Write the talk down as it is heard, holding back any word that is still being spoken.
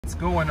What's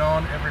going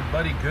on,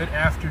 everybody? Good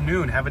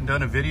afternoon. Haven't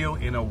done a video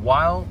in a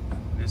while.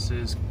 This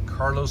is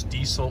Carlos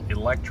Diesel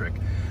Electric.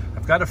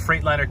 I've got a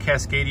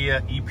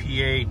Freightliner-Cascadia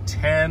EPA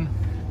 10.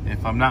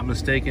 If I'm not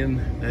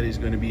mistaken, that is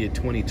going to be a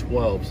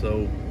 2012.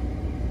 So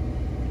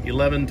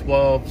 11,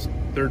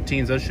 12s,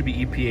 13s, that should be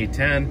EPA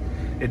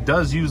 10. It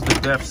does use the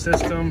DEF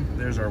system.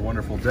 There's our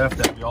wonderful DEF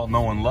that we all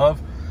know and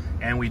love.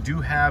 And we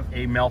do have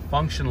a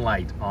malfunction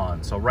light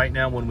on. So right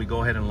now, when we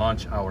go ahead and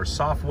launch our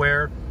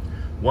software,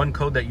 one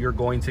code that you're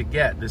going to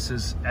get, this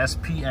is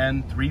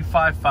SPN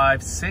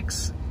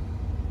 3556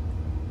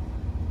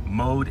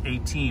 mode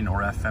 18 or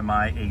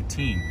FMI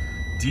 18,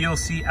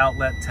 DOC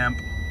outlet temp,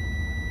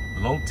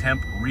 low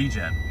temp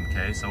regen.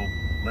 Okay, so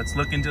let's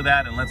look into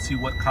that and let's see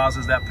what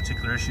causes that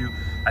particular issue.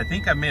 I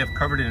think I may have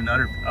covered it in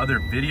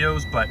other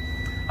videos, but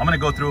I'm gonna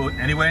go through it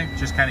anyway,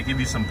 just kind of give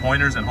you some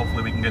pointers and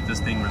hopefully we can get this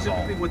thing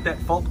resolved. What that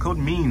fault code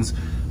means,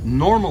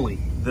 normally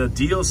the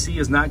DOC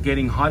is not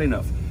getting hot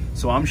enough.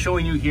 So I'm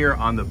showing you here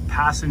on the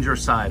passenger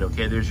side,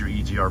 okay, there's your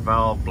EGR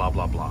valve, blah,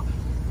 blah, blah.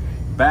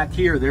 Back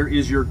here, there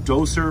is your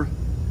doser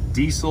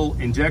diesel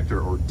injector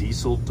or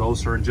diesel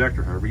doser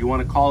injector, however you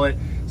want to call it,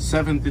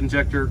 7th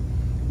injector,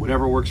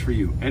 whatever works for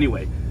you.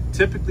 Anyway,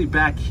 typically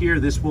back here,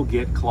 this will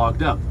get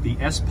clogged up. The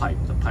S-pipe,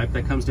 the pipe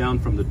that comes down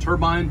from the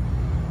turbine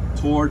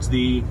towards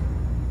the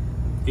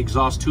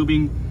exhaust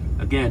tubing.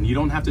 Again, you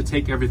don't have to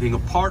take everything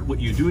apart.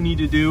 What you do need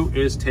to do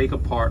is take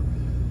apart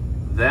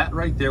that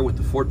right there with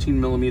the 14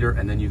 millimeter,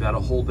 and then you got to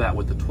hold that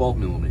with the 12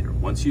 millimeter.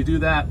 Once you do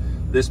that,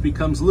 this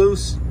becomes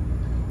loose.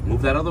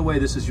 Move that other way.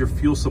 This is your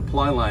fuel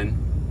supply line,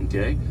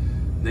 okay?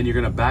 Then you're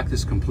going to back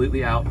this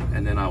completely out,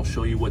 and then I'll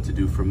show you what to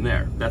do from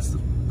there. That's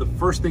the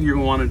first thing you're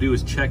going to want to do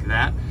is check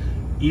that.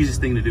 Easiest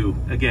thing to do,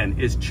 again,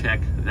 is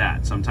check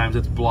that. Sometimes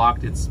it's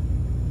blocked, it's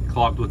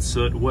clogged with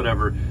soot,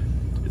 whatever.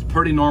 It's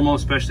pretty normal,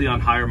 especially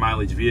on higher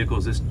mileage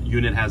vehicles. This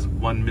unit has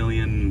 1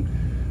 million,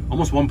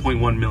 almost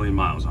 1.1 million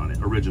miles on it,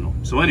 original.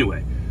 So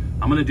anyway,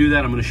 I'm gonna do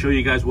that. I'm gonna show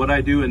you guys what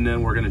I do, and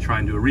then we're gonna try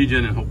and do a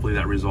regen, and hopefully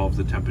that resolves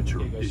the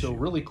temperature issue. So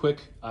really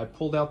quick, I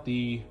pulled out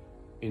the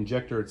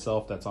injector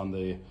itself that's on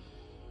the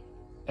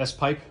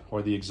S-pipe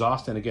or the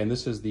exhaust. And again,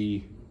 this is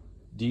the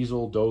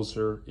diesel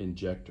doser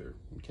injector,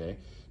 okay?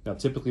 Now,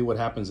 typically what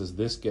happens is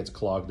this gets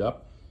clogged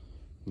up,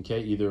 okay?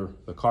 Either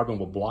the carbon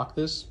will block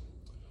this,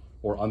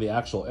 or on the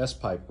actual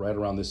S-pipe right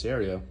around this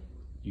area,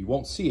 you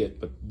won't see it,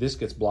 but this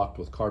gets blocked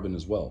with carbon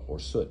as well, or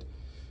soot.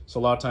 So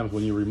a lot of times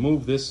when you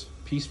remove this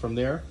piece from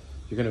there,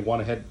 you're gonna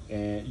want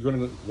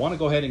to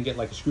go ahead and get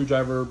like a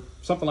screwdriver,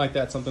 something like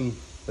that, something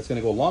that's gonna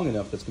go long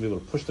enough that's gonna be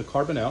able to push the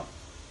carbon out.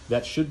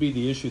 That should be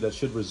the issue, that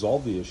should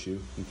resolve the issue.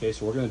 Okay,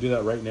 so we're gonna do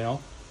that right now,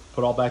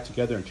 put all back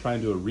together and try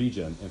and do a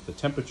regen. If the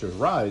temperatures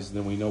rise,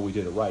 then we know we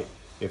did it right.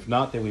 If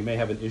not, then we may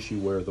have an issue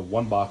where the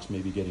one box may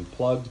be getting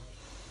plugged,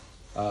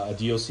 a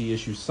DOC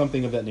issue,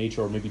 something of that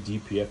nature, or maybe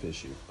DPF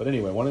issue. But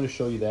anyway, I wanted to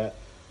show you that,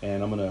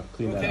 and I'm gonna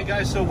clean that out. Okay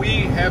guys, so we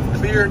have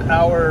cleared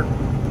or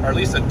at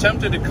least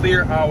attempted to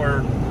clear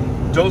our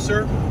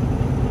doser,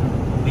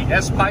 the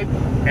S-pipe,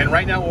 and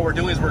right now what we're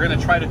doing is we're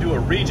gonna try to do a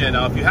regen.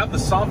 Now, if you have the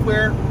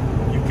software,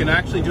 you can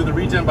actually do the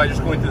regen by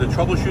just going through the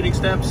troubleshooting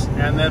steps,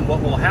 and then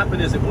what will happen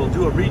is it will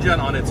do a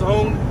regen on its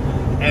own,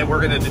 and we're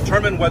gonna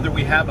determine whether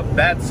we have a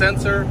bad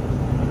sensor,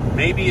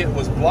 maybe it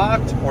was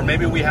blocked, or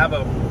maybe we have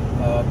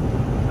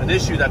an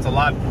issue that's a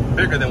lot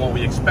bigger than what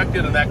we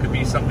expected, and that could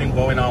be something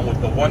going on with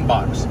the one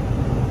box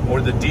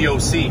or the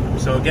DOC.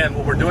 So again,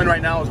 what we're doing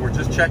right now is we're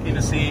just checking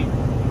to see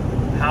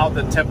how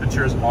the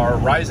temperatures are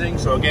rising.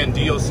 So again,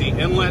 DOC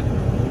inlet,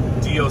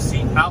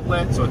 DOC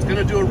outlet. So it's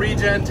gonna do a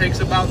regen, takes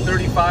about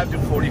 35 to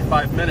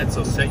 45 minutes.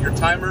 So set your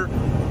timer,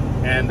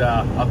 and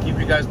I'll keep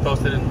you guys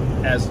posted.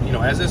 And as you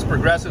know, as this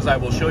progresses, I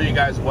will show you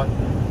guys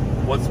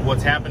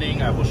what's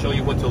happening. I will show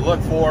you what to look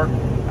for,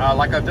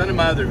 like I've done in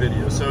my other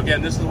videos. So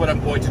again, this is what I'm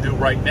going to do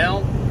right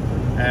now,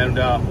 and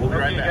we'll be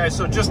right back. Guys,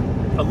 so just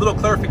a little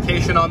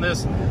clarification on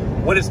this.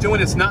 What it's doing,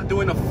 it's not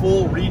doing a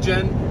full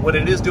regen. What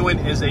it is doing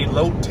is a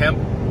low temp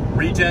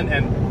regen,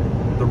 and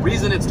the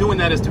reason it's doing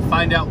that is to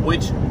find out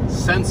which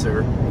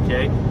sensor,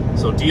 okay?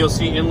 So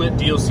DOC inlet,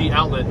 DOC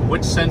outlet,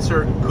 which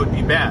sensor could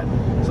be bad.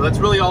 So that's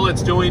really all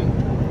it's doing.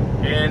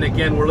 And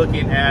again, we're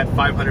looking at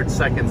 500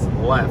 seconds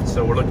left.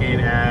 So we're looking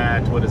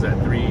at, what is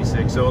that, 3,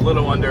 6, so a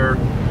little under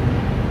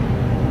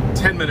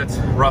 10 minutes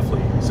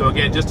roughly. So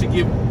again, just to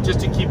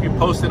keep you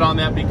posted on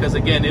that, because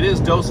again, it is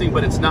dosing,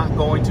 but it's not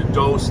going to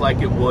dose like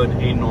it would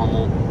a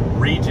normal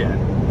regen.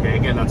 Okay,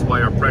 again, that's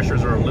why our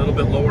pressures are a little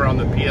bit lower on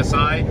the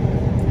PSI.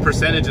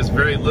 Percentage is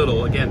very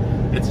little. Again,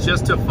 it's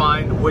just to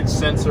find which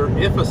sensor,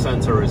 if a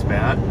sensor is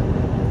bad,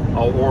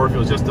 or if it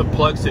was just a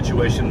plug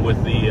situation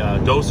with the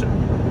doser.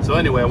 So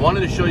anyway, I wanted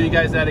to show you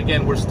guys that.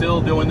 Again, we're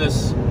still doing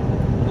this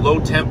low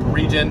temp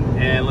regen,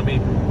 and let me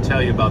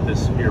tell you about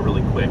this here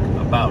really quick.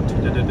 About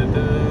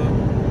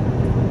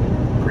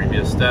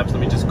previous steps. Let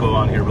me just go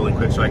on here really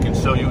quick so I can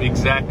show you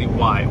exactly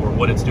why or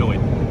what it's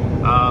doing.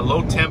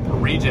 Low temp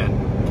regen,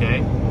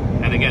 okay?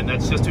 And again,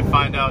 that's just to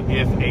find out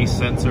if a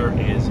sensor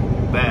is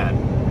bad.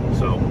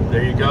 So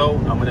there you go.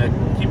 I'm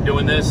gonna keep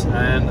doing this,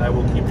 and I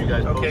will keep you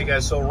guys posted. Okay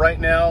guys, so right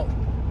now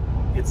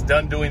it's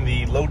done doing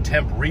the low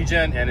temp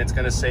regen, and it's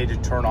gonna say to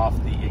turn off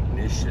the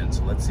ignition.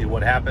 So let's see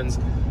what happens.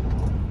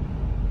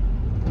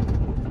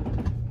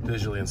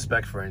 Visually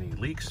inspect for any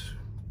leaks.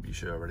 You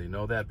should already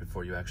know that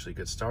before you actually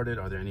get started.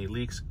 Are there any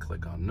leaks?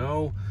 Click on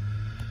no.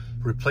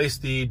 Replace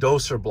the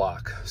doser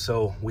block.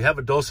 So we have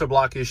a doser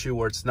block issue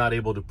where it's not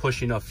able to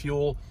push enough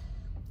fuel,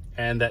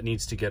 and that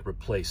needs to get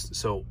replaced.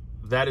 So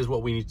that is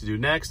what we need to do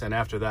next, and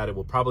after that it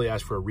will probably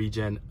ask for a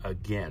regen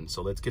again.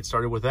 So let's get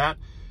started with that.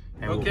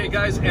 And okay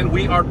guys, and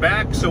we are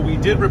back. So we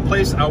did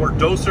replace our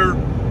doser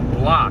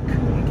block.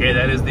 Okay,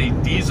 that is the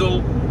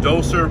diesel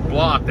doser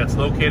block that's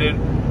located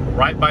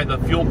right by the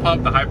fuel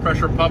pump, the high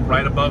pressure pump,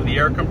 right above the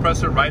air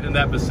compressor, right in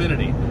that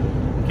vicinity.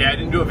 Okay, I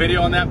didn't do a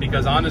video on that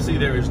because honestly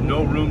there is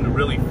no room to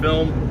really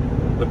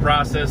film the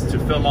process, to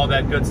film all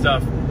that good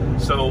stuff.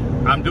 So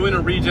I'm doing a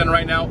regen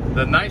right now.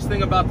 The nice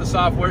thing about the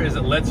software is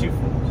it lets you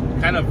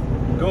kind of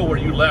go where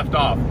you left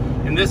off.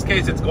 In this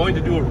case, it's going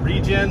to do a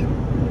regen.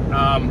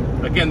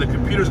 Again, the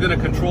computer's going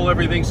to control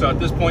everything, so at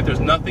this point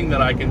there's nothing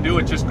that I can do.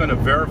 It's just going to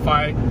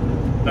verify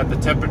that the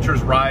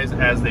temperatures rise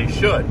as they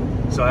should.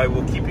 So I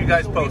will keep you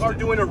guys posted. We are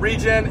doing a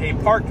regen, a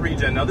parked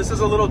regen. Now this is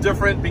a little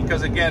different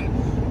because again,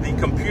 the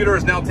computer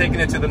is now taking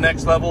it to the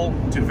next level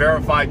to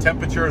verify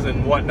temperatures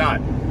and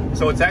whatnot.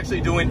 So it's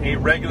actually doing a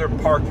regular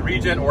parked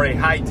regen or a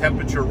high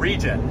temperature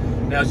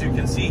regen. Now as you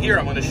can see here,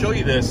 I'm going to show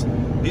you this.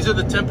 These are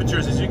the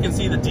temperatures. As you can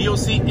see, the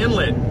DOC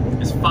inlet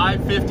is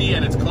 550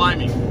 and it's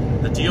climbing.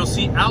 The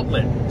DOC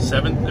outlet,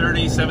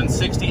 730,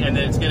 760, and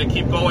then it's going to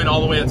keep going all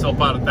the way until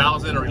about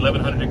 1,000 or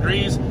 1,100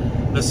 degrees.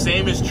 The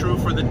same is true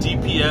for the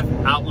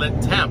DPF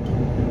outlet temp.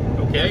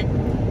 Okay,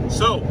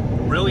 so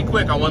really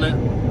quick, I want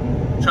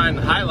to try and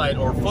highlight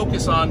or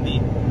focus on the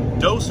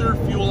doser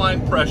fuel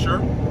line pressure.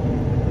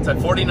 It's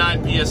at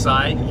 49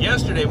 psi.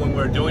 Yesterday when we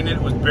were doing it,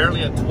 it was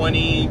barely at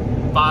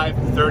 25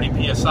 to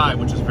 30 psi,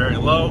 which is very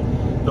low.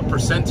 The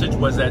percentage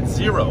was at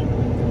 0.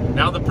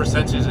 Now the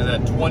percentage is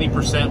at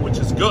 20%, which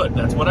is good.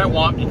 That's what I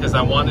want because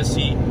I want to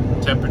see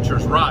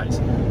temperatures rise.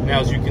 Now,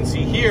 as you can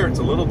see here, it's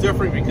a little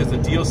different because the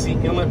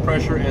DOC inlet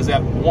pressure is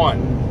at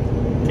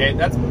 1. Okay,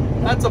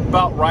 that's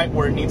about right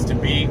where it needs to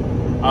be.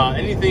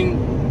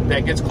 Anything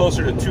that gets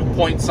closer to 2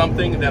 point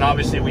something, then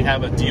obviously we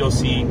have a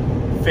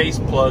DOC face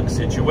plug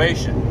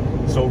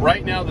situation. So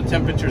right now the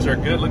temperatures are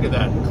good. Look at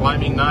that,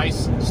 climbing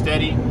nice,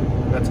 steady.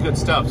 That's good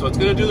stuff. So it's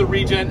going to do the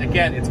regen.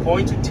 Again, it's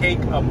going to take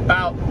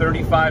about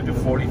 35 to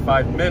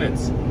 45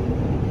 minutes.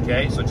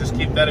 Okay, so just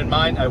keep that in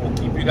mind. I will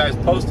keep you guys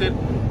posted.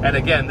 And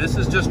again, this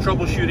is just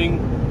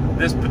troubleshooting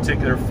this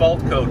particular fault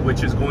code,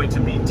 which is going to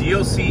be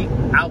DOC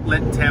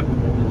outlet temp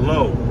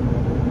low.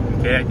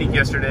 Okay, I think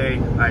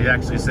yesterday I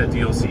actually said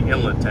DOC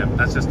inlet temp.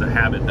 That's just a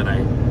habit that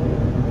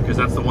because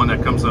that's the one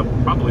that comes up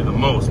probably the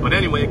most. But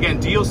anyway, again,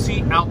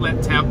 DOC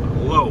outlet temp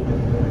low.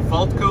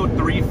 Fault code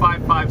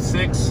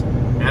 3556.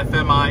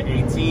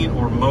 FMI 18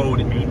 or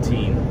mode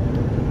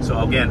 18. So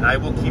again, I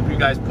will keep you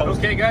guys posted.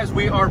 Okay guys,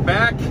 we are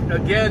back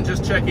again,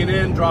 just checking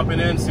in, dropping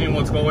in, seeing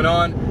what's going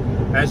on.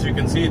 As you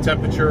can see,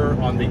 temperature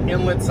on the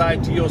inlet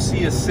side,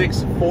 DOC is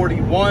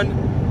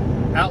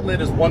 641,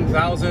 outlet is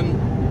 1000,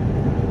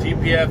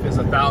 DPF is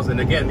 1000.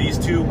 Again, these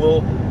two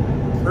will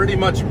pretty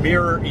much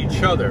mirror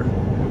each other.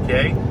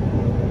 Okay,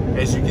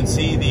 as you can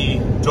see, the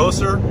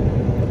doser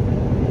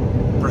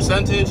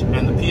percentage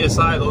and the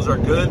PSI, those are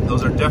good.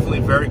 Those are definitely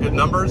very good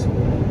numbers.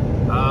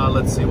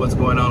 Let's see what's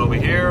going on over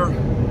here.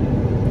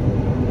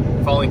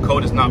 Falling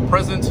code is not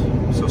present.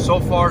 So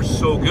far,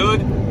 so good.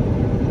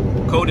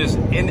 Code is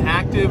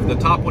inactive. The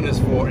top one is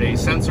for a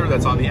sensor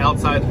that's on the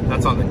outside.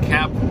 That's on the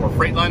cap or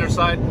Freightliner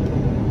side.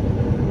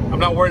 I'm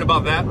not worried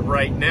about that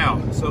right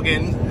now. So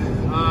again,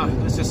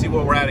 let's just see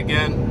where we're at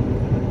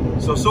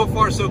again. So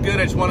far, so good.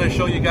 I just want to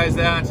show you guys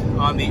that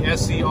on the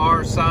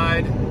SCR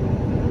side.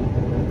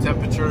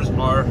 Temperatures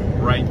are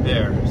right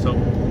there, so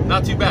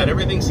not too bad.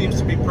 Everything seems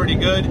to be pretty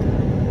good.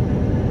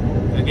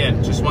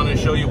 Again, just wanted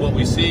to show you what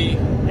we see,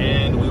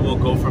 and we will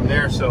go from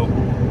there. So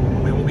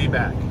we will be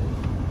back.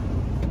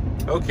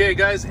 Okay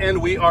guys,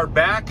 and we are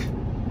back.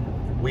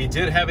 We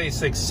did have a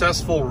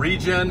successful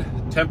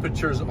regen.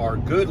 Temperatures are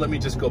good. Let me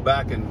just go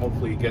back and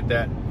hopefully get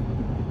that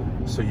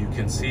so you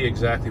can see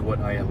exactly what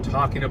I am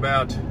talking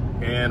about.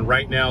 And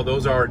right now,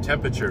 those are our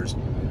temperatures.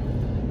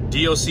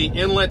 DOC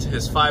inlet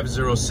is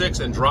 506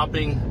 and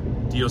dropping.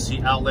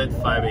 DOC outlet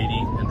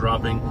 580 and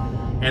dropping.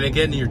 And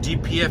again, your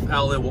DPF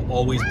outlet will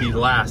always be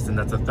last, and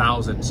that's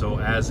 1000. So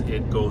as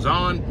it goes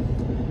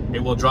on, it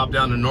will drop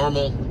down to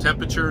normal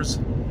temperatures.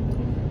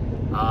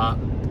 Let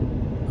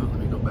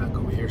me go back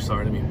over here.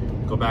 Sorry, let me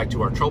go back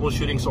to our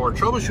troubleshooting. So our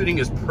troubleshooting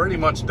is pretty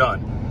much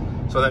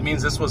done. So that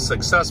means this was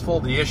successful.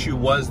 The issue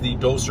was the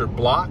doser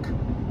block.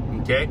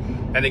 Okay,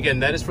 and again,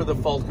 that is for the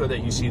fault code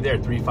that you see there,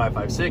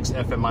 3556,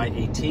 FMI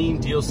 18,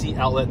 DOC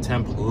outlet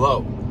temp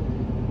low.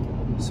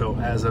 So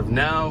as of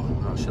now,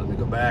 let me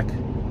go back.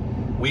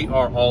 We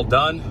are all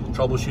done.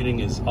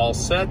 Troubleshooting is all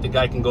set. The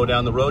guy can go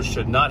down the road,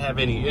 should not have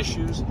any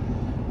issues.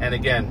 And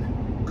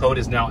again, code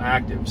is now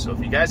active. So if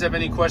you guys have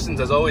any questions,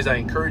 as always, I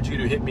encourage you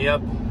to hit me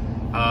up.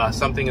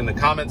 Something in the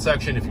comment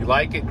section. If you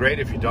like it, great.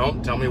 If you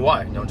don't, tell me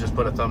why. Don't just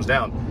put a thumbs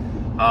down.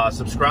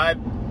 Subscribe.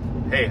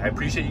 Hey, I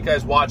appreciate you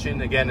guys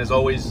watching. Again, as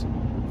always,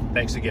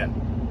 thanks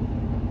again.